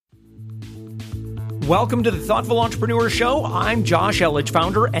Welcome to the Thoughtful Entrepreneur Show. I'm Josh Elledge,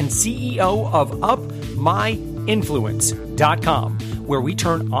 founder and CEO of UpMyInfluence.com, where we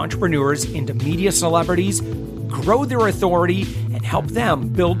turn entrepreneurs into media celebrities, grow their authority, and help them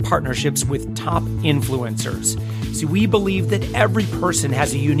build partnerships with top influencers. See, we believe that every person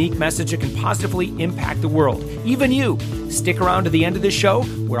has a unique message that can positively impact the world, even you. Stick around to the end of the show,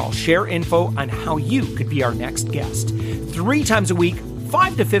 where I'll share info on how you could be our next guest. 3 times a week,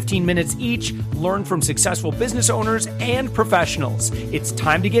 5 to 15 minutes each, learn from successful business owners and professionals. It's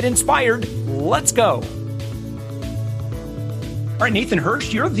time to get inspired. Let's go. All right, Nathan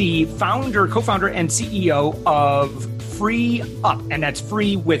Hirsch, you're the founder, co-founder, and CEO of FreeeUp, and that's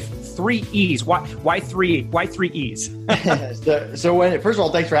free with 3 E's. Why 3 E's? So first of all,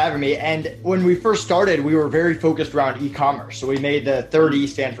 thanks for having me. And when we first started, we were very focused around e-commerce. So we made the third E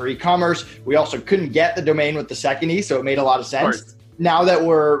stand for e-commerce. We also couldn't get the domain with the second E, so it made a lot of sense. Now that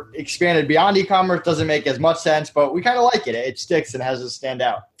we're expanded beyond e-commerce, doesn't make as much sense, but we kind of like it. It sticks and has us stand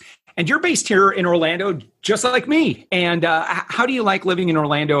out. And you're based here in Orlando, just like me. And how do you like living in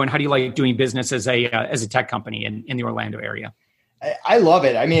Orlando, and how do you like doing business as a tech company in the Orlando area? I love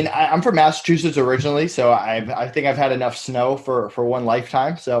it. I mean, I'm from Massachusetts originally, so I think I've had enough snow for one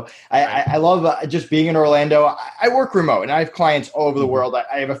lifetime. So I love just being in Orlando. I work remote, and I have clients all over the world.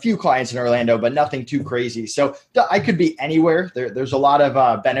 I have a few clients in Orlando, but nothing too crazy. So I could be anywhere. There's a lot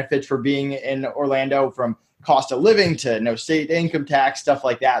of benefits for being in Orlando, from cost of living to no state income tax, stuff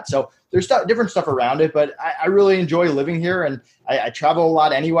like that. So there's different stuff around it, but I really enjoy living here, and I travel a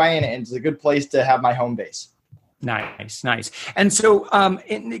lot anyway, and it's a good place to have my home base. Nice. And so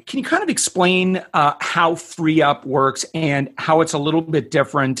can you kind of explain how FreeeUp works and how it's a little bit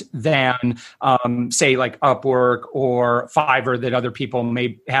different than, say, like Upwork or Fiverr that other people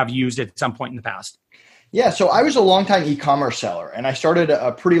may have used at some point in the past? Yeah, so I was a longtime e-commerce seller, and I started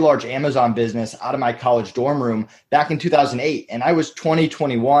a pretty large Amazon business out of my college dorm room back in 2008. And I was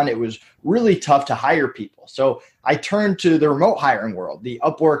 21. It was really tough to hire people. So I turned to the remote hiring world, the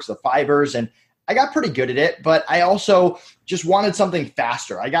Upworks, the Fiverrs, and I got pretty good at it, but I also just wanted something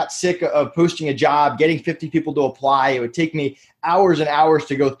faster. I got sick of posting a job, getting 50 people to apply. It would take me hours and hours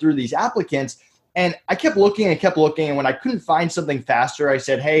to go through these applicants. And I kept looking. And when I couldn't find something faster, I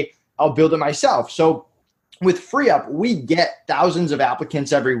said, hey, I'll build it myself. So with FreeeUp, we get thousands of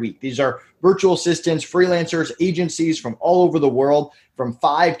applicants every week. These are virtual assistants, freelancers, agencies from all over the world, from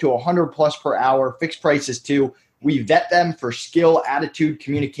 5 to 100 plus per hour, fixed prices too. We vet them for skill, attitude,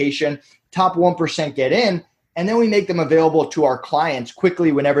 communication. Top 1% get in, and then we make them available to our clients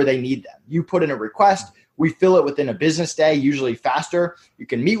quickly whenever they need them. You put in a request, we fill it within a business day, usually faster. You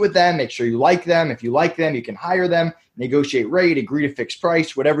can meet with them, make sure you like them. If you like them, you can hire them, negotiate rate, agree to fixed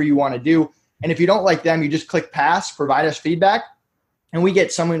price, whatever you want to do. And if you don't like them, you just click pass, provide us feedback, and we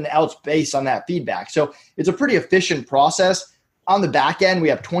get someone else based on that feedback. So it's a pretty efficient process. On the back end, we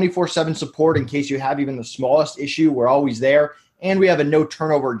have 24/7 support in case you have even the smallest issue. We're always there. And we have a no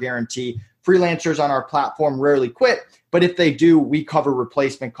turnover guarantee. Freelancers on our platform rarely quit, but if they do, we cover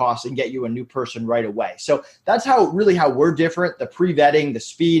replacement costs and get you a new person right away. So that's how we're different: the pre-vetting, the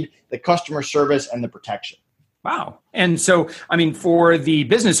speed, the customer service, and the protection. Wow. And so, I mean, for the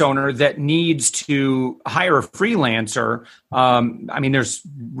business owner that needs to hire a freelancer, I mean, there's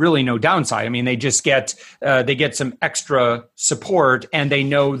really no downside. I mean, they just get some extra support, and they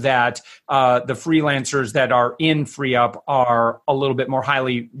know that the freelancers that are in FreeeUp are a little bit more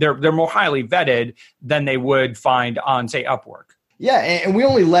they're more highly vetted than they would find on, say, Upwork. Yeah, and we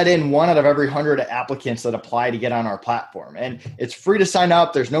only let in 1 out of every 100 applicants that apply to get on our platform. And it's free to sign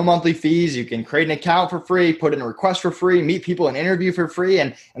up. There's no monthly fees. You can create an account for free, put in a request for free, meet people and interview for free.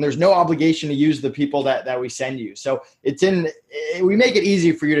 And there's no obligation to use the people that we send you. So we make it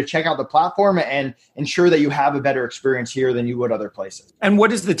easy for you to check out the platform and ensure that you have a better experience here than you would other places. And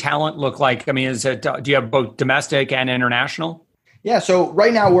what does the talent look like? I mean, do you have both domestic and international? Yeah, so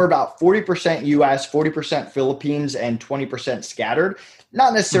right now we're about 40% US, 40% Philippines, and 20% scattered.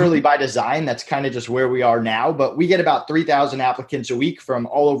 Not necessarily by design, that's kind of just where we are now, but we get about 3,000 applicants a week from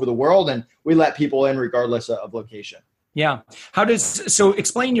all over the world, and we let people in regardless of location. Yeah. So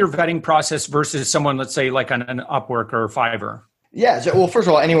explain your vetting process versus someone, let's say, like on an Upwork or Fiverr. Yeah. So, well, first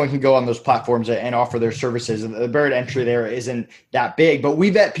of all, anyone can go on those platforms and offer their services. The barrier to entry there isn't that big, but we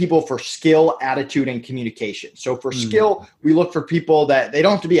vet people for skill, attitude, and communication. So for skill, we look for people that they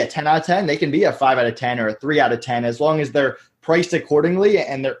don't have to be a 10 out of 10. They can be a 5 out of 10 or a 3 out of 10, as long as they're priced accordingly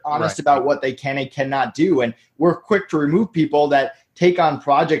and they're honest about what they can and cannot do. And we're quick to remove people that take on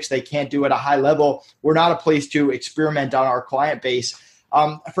projects they can't do at a high level. We're not a place to experiment on our client base.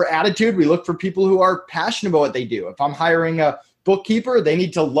 For attitude, we look for people who are passionate about what they do. If I'm hiring a bookkeeper, they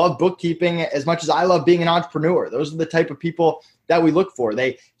need to love bookkeeping as much as I love being an entrepreneur. Those are the type of people that we look for.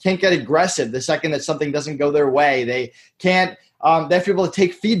 They can't get aggressive the second that something doesn't go their way. They can't, they have to be able to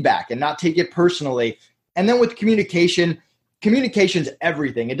take feedback and not take it personally. And then with communication's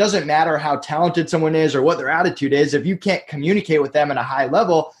everything. It doesn't matter how talented someone is or what their attitude is. If you can't communicate with them at a high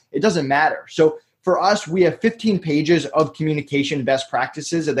level, it doesn't matter. So for us, we have 15 pages of communication best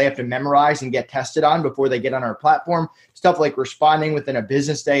practices that they have to memorize and get tested on before they get on our platform. Stuff like responding within a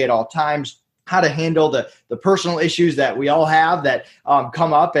business day at all times, how to handle the personal issues that we all have that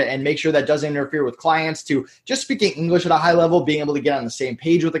come up and make sure that doesn't interfere with clients, to just speaking English at a high level, being able to get on the same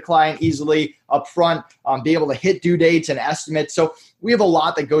page with the client easily up front, be able to hit due dates and estimates. So we have a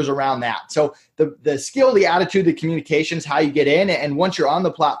lot that goes around that. So the skill, the attitude, the communications, how you get in. And once you're on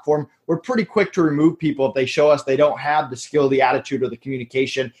the platform, we're pretty quick to remove people if they show us they don't have the skill, the attitude, or the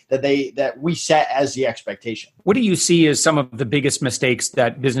communication that we set as the expectation. What do you see as some of the biggest mistakes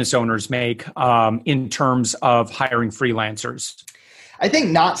that business owners make in terms of hiring freelancers? I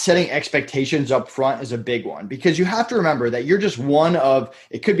think not setting expectations up front is a big one, because you have to remember that you're just one of,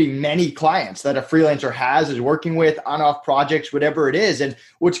 it could be many clients that a freelancer is working with, on-off projects, whatever it is. And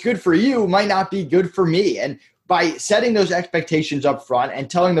what's good for you might not be good for me. And by setting those expectations up front and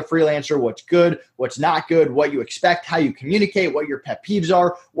telling the freelancer what's good, what's not good, what you expect, how you communicate, what your pet peeves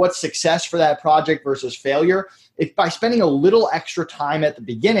are, what's success for that project versus failure, if by spending a little extra time at the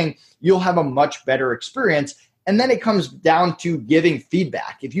beginning, you'll have a much better experience. And then it comes down to giving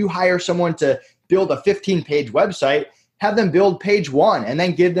feedback. If you hire someone to build a 15-page website, have them build page 1 and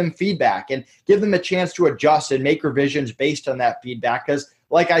then give them feedback and give them a chance to adjust and make revisions based on that feedback. Because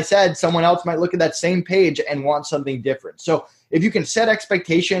like I said, someone else might look at that same page and want something different. So if you can set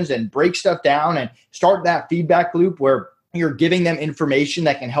expectations and break stuff down and start that feedback loop where you're giving them information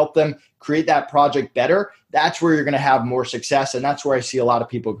that can help them create that project better, that's where you're going to have more success. And that's where I see a lot of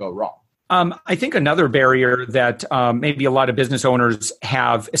people go wrong. I think another barrier that maybe a lot of business owners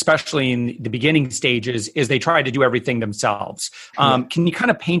have, especially in the beginning stages, is they try to do everything themselves. Can you kind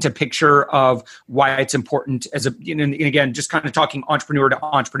of paint a picture of why it's important as a, and again, just kind of talking entrepreneur to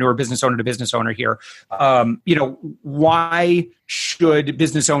entrepreneur, business owner to business owner here, why should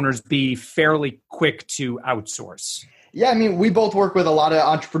business owners be fairly quick to outsource? Yeah, I mean, we both work with a lot of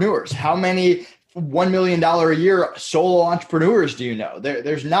entrepreneurs. How many $1 million a year solo entrepreneurs do you know?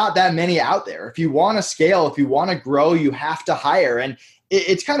 There's not that many out there. If you want to scale, if you want to grow, you have to hire. And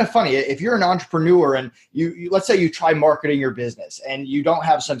it's kind of funny. If you're an entrepreneur and you let's say you try marketing your business and you don't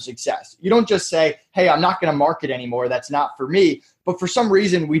have some success, you don't just say, hey, I'm not going to market anymore. That's not for me. But for some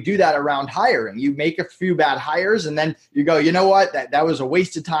reason, we do that around hiring. You make a few bad hires and then you go, you know what, that was a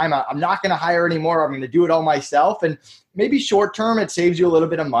waste of time. I'm not going to hire anymore. I'm going to do it all myself. And maybe short term, it saves you a little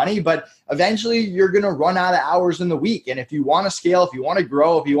bit of money, but eventually you're going to run out of hours in the week. And if you want to scale, if you want to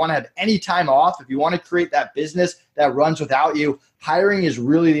grow, if you want to have any time off, if you want to create that business that runs without you, hiring is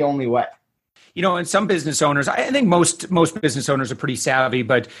really the only way. You know, and some business owners, I think most business owners are pretty savvy,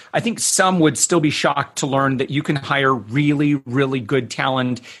 but I think some would still be shocked to learn that you can hire really, really good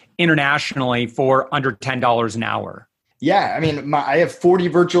talent internationally for under $10 an hour. Yeah, I mean, I have 40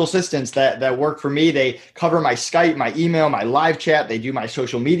 virtual assistants that work for me. They cover my Skype, my email, my live chat. They do my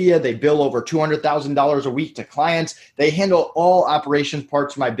social media. They bill over $200,000 a week to clients. They handle all operations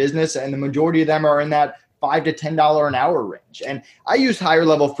parts of my business, and the majority of them are in that $5 to $10 an hour range. And I use higher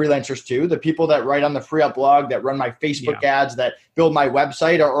level freelancers too. The people that write on the FreeeUp blog, that run my Facebook ads, that build my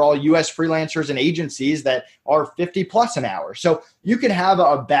website are all US freelancers and agencies that are 50 plus an hour. So you can have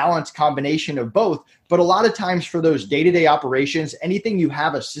a balanced combination of both. But a lot of times for those day-to-day operations, anything you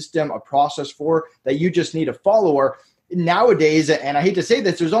have a system, a process for that you just need a follower, nowadays, and I hate to say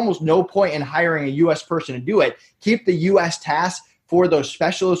this, there's almost no point in hiring a US person to do it. Keep the US tasks for those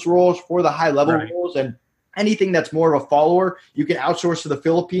specialist roles, for the high level roles, and anything that's more of a follower, you can outsource to the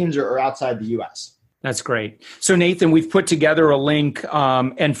Philippines or outside the US. That's great. So Nathan, we've put together a link,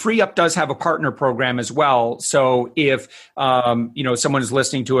 and FreeeUp does have a partner program as well. So if someone is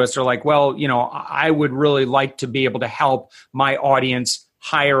listening to us, they're like, well, I would really like to be able to help my audience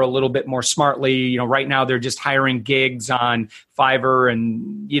hire a little bit more smartly. Right now they're just hiring gigs on Fiverr,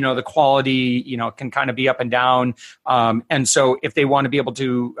 and the quality can kind of be up and down. And so if they want to be able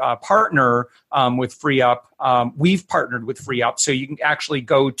to partner with FreeeUp, we've partnered with FreeeUp. So you can actually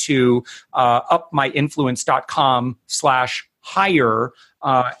go to upmyinfluence.com/hire,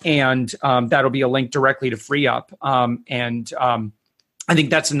 and that'll be a link directly to FreeeUp. I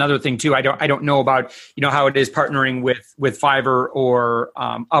think that's another thing too. I don't know about how it is partnering with Fiverr or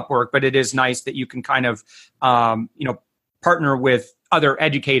Upwork, but it is nice that you can kind of partner with other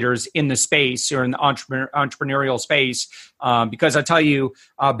educators in the space or in the entrepreneurial space, because I tell you,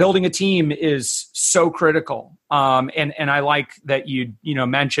 building a team is so critical. And I like that you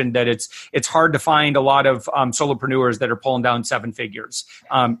mentioned that it's hard to find a lot of solopreneurs that are pulling down seven figures.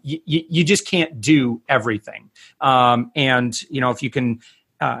 You just can't do everything. And if you can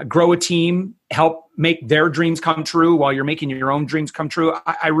grow a team, help make their dreams come true while you're making your own dreams come true,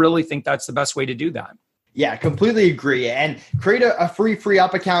 I really think that's the best way to do that. Yeah, completely agree. And create a free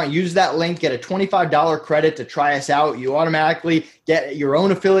FreeeUp account. Use that link, get a $25 credit to try us out. You automatically get your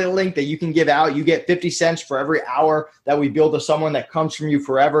own affiliate link that you can give out. You get 50 cents for every hour that we build to someone that comes from you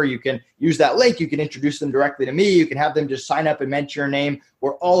forever. You can use that link. You can introduce them directly to me. You can have them just sign up and mention your name.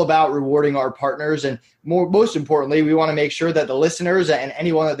 We're all about rewarding our partners. And most importantly, we want to make sure that the listeners and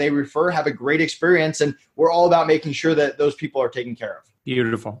anyone that they refer have a great experience. And we're all about making sure that those people are taken care of.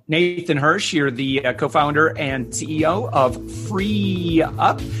 Beautiful. Nathan Hirsch, you're the co-founder and CEO of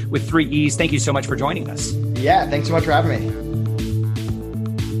FreeeUp with 3 E's. Thank you so much for joining us. Yeah, thanks so much for having me.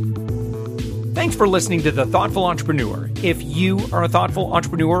 Thanks for listening to The Thoughtful Entrepreneur. If you are a thoughtful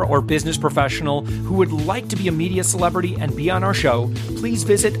entrepreneur or business professional who would like to be a media celebrity and be on our show, please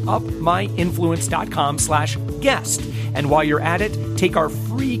visit upmyinfluence.com/guest. And while you're at it, take our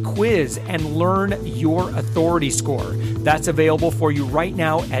free quiz and learn your authority score. That's available for you right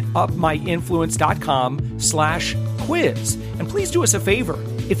now at upmyinfluence.com/quiz. And please do us a favor.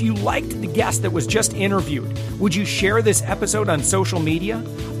 If you liked the guest that was just interviewed, would you share this episode on social media?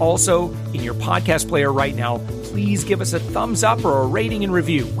 Also, in your podcast player right now, please give us a thumbs up or a rating and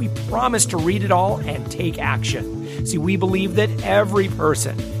review. We promise to read it all and take action. See, we believe that every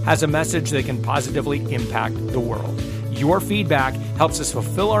person has a message that can positively impact the world. Your feedback helps us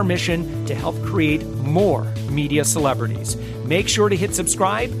fulfill our mission to help create more media celebrities. Make sure to hit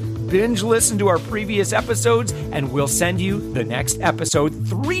subscribe, binge listen to our previous episodes, and we'll send you the next episode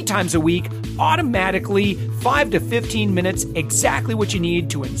 3 times a week, automatically, 5 to 15 minutes, exactly what you need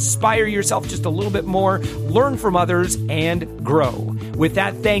to inspire yourself just a little bit more, learn from others, and grow. With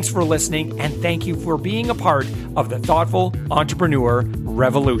that, thanks for listening, and thank you for being a part of the Thoughtful Entrepreneur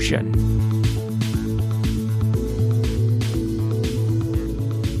Revolution.